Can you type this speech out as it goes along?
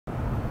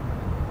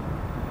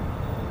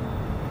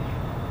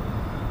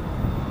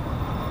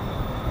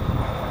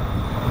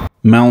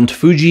Mount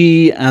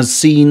Fuji as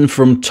seen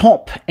from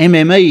top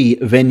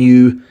MMA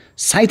venue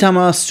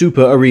Saitama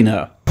Super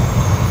Arena.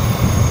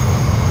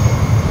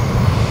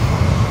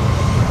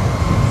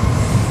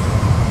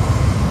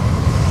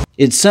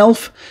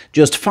 Itself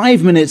just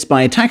 5 minutes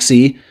by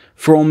taxi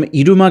from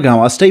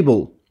Irumagawa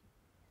Stable,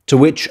 to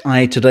which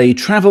I today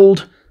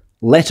travelled,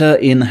 letter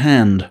in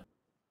hand.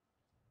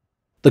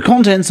 The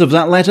contents of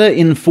that letter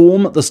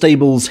inform the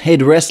stable's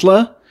head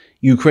wrestler,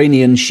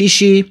 Ukrainian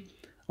Shishi,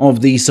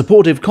 of the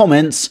supportive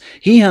comments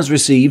he has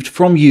received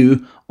from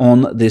you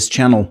on this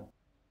channel.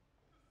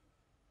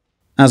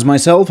 As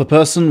myself, a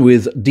person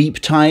with deep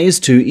ties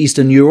to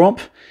Eastern Europe,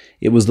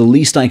 it was the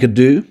least I could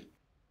do.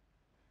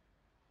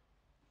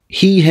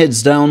 He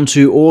heads down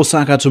to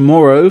Osaka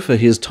tomorrow for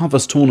his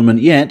toughest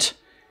tournament yet,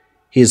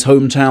 his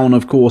hometown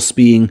of course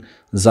being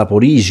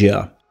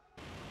Zaporizhia.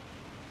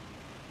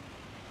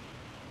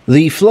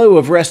 The flow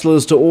of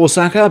wrestlers to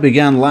Osaka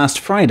began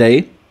last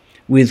Friday,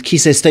 with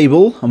Kise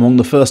Stable among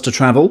the first to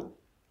travel,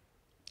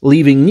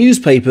 leaving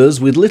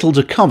newspapers with little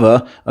to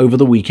cover over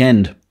the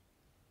weekend.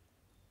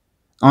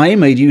 I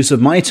made use of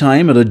my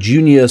time at a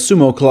junior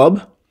sumo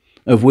club,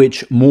 of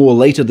which more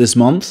later this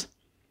month,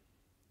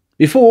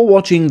 before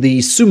watching the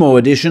sumo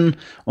edition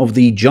of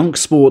the Junk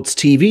Sports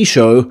TV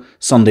show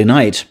Sunday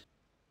night.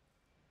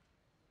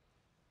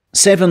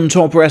 7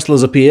 top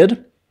wrestlers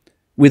appeared,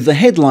 with the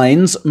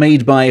headlines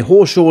made by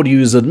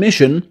Hoshoryu's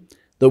admission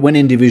that when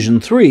in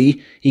Division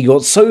 3 he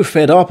got so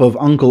fed up of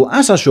Uncle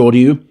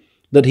Asashoryu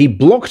that he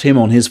blocked him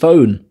on his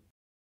phone.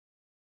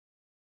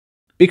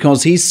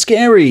 "Because he's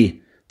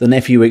scary," the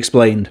nephew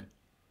explained.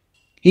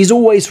 "He's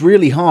always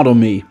really hard on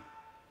me.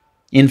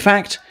 In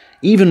fact,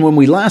 even when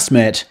we last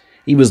met,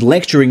 he was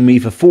lecturing me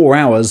for 4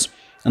 hours,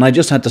 and I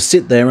just had to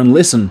sit there and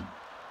listen.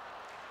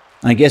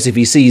 I guess if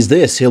he sees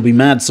this, he'll be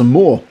mad some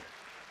more."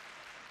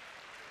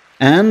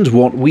 And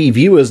what we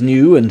viewers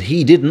knew and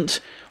he didn't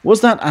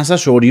was that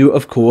Asashoryu,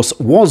 of course,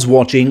 was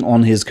watching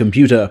on his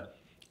computer,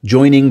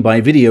 joining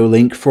by video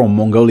link from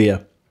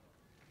Mongolia.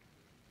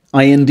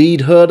 "I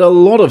indeed heard a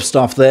lot of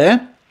stuff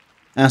there,"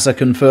 Asa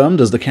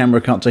confirmed as the camera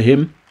cut to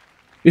him,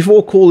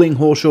 before calling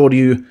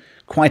Hoshoryu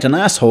quite an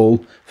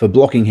asshole for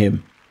blocking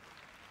him.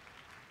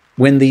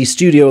 When the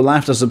studio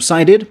laughter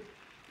subsided,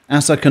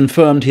 Asa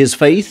confirmed his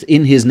faith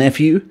in his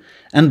nephew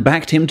and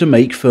backed him to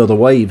make further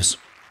waves.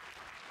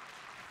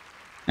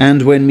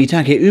 And when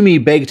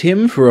Mitakeumi begged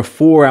him for a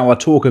 4-hour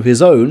talk of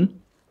his own,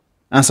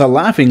 Asa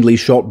laughingly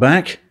shot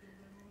back,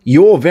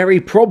 "Your very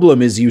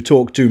problem is you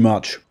talk too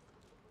much."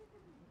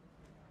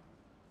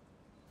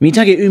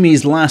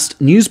 Mitakeumi's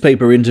last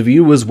newspaper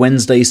interview was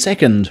Wednesday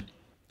 2nd,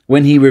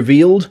 when he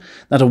revealed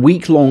that a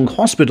week-long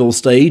hospital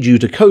stay due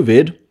to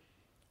COVID,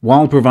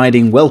 while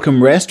providing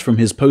welcome rest from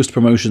his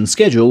post-promotion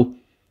schedule,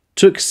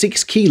 took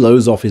 6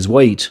 kilos off his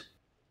weight.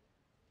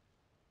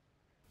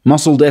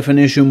 Muscle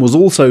definition was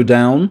also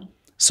down,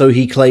 so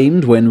he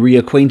claimed when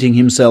reacquainting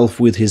himself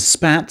with his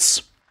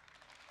spats.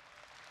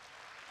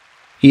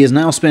 He is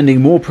now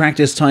spending more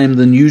practice time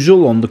than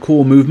usual on the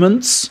core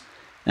movements,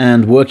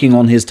 and working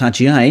on his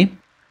tachiai.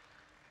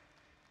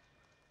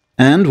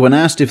 And when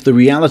asked if the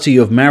reality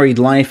of married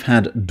life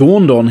had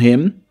dawned on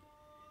him,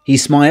 he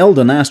smiled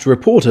and asked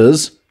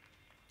reporters,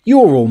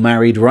 "You're all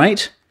married,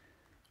 right?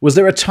 Was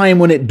there a time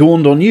when it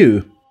dawned on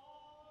you?"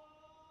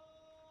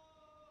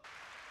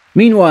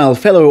 Meanwhile,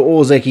 fellow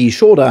ozeki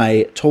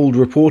Shodai told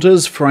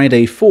reporters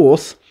Friday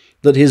 4th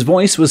that his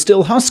voice was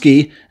still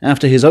husky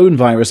after his own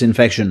virus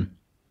infection,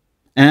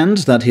 and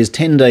that his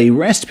 10-day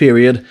rest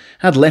period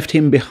had left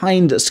him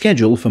behind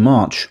schedule for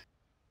March.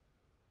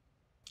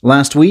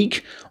 Last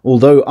week,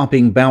 although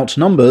upping bout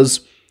numbers,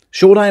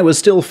 Shodai was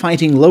still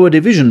fighting lower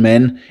division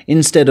men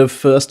instead of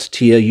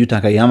first-tier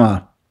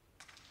Yutakayama.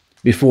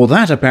 Before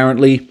that,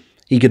 apparently,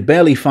 he could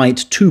barely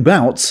fight 2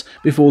 bouts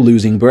before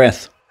losing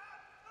breath.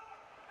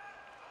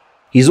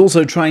 He's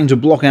also trying to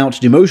block out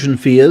demotion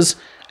fears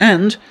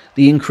and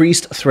the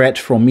increased threat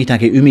from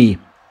Mitakeumi,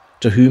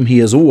 to whom he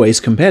has always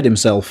compared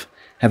himself,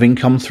 having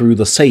come through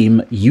the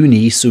same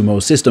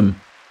uni-sumo system.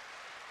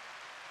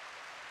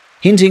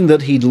 Hinting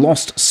that he'd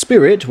lost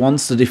spirit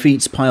once the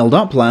defeats piled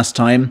up last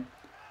time,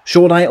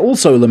 Shodai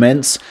also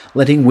laments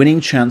letting winning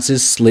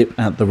chances slip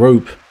at the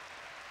rope.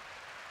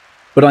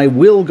 "But I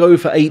will go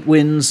for 8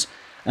 wins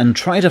and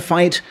try to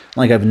fight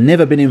like I've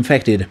never been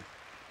infected,"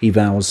 he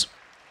vows.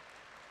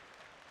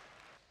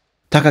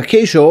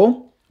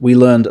 Takakeisho, we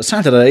learned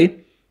Saturday,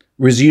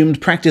 resumed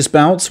practice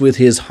bouts with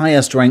his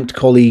highest-ranked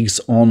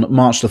colleagues on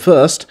March the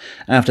 1st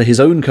after his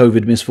own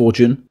COVID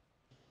misfortune.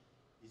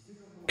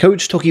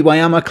 Coach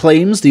Tokiwayama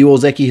claims the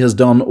ozeki has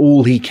done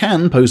all he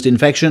can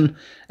post-infection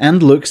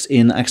and looks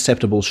in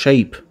acceptable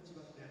shape.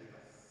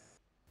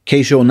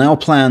 Keisho now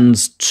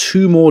plans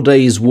 2 more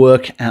days'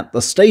 work at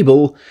the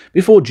stable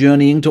before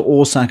journeying to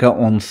Osaka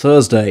on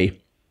Thursday,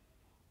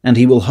 and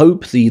he will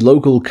hope the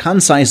local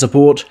Kansai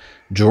support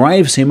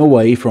drives him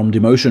away from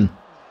demotion.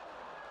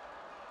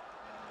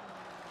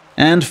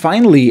 And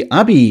finally,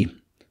 Abi,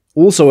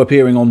 also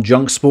appearing on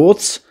Junk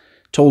Sports,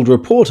 told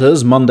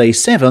reporters Monday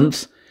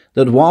 7th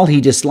that while he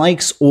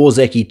dislikes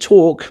ozeki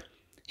talk,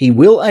 he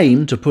will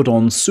aim to put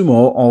on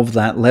sumo of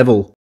that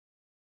level.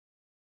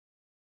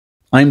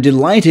 "I'm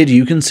delighted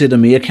you consider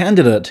me a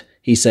candidate,"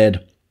 he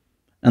said,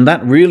 "and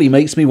that really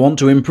makes me want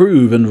to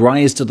improve and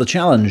rise to the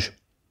challenge.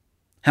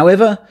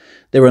 However,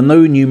 there are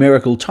no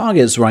numerical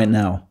targets right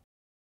now."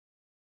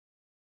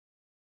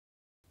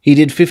 He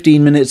did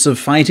 15 minutes of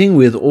fighting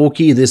with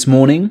Orki this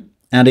morning,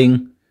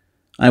 adding,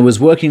 "I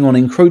was working on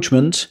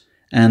encroachment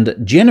and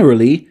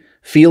generally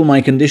feel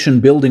my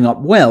condition building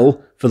up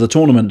well for the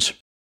tournament."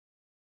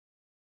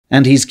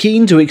 And he's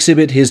keen to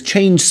exhibit his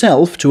changed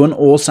self to an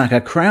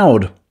Osaka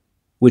crowd,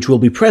 which will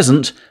be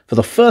present for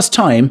the first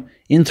time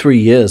in 3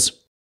 years.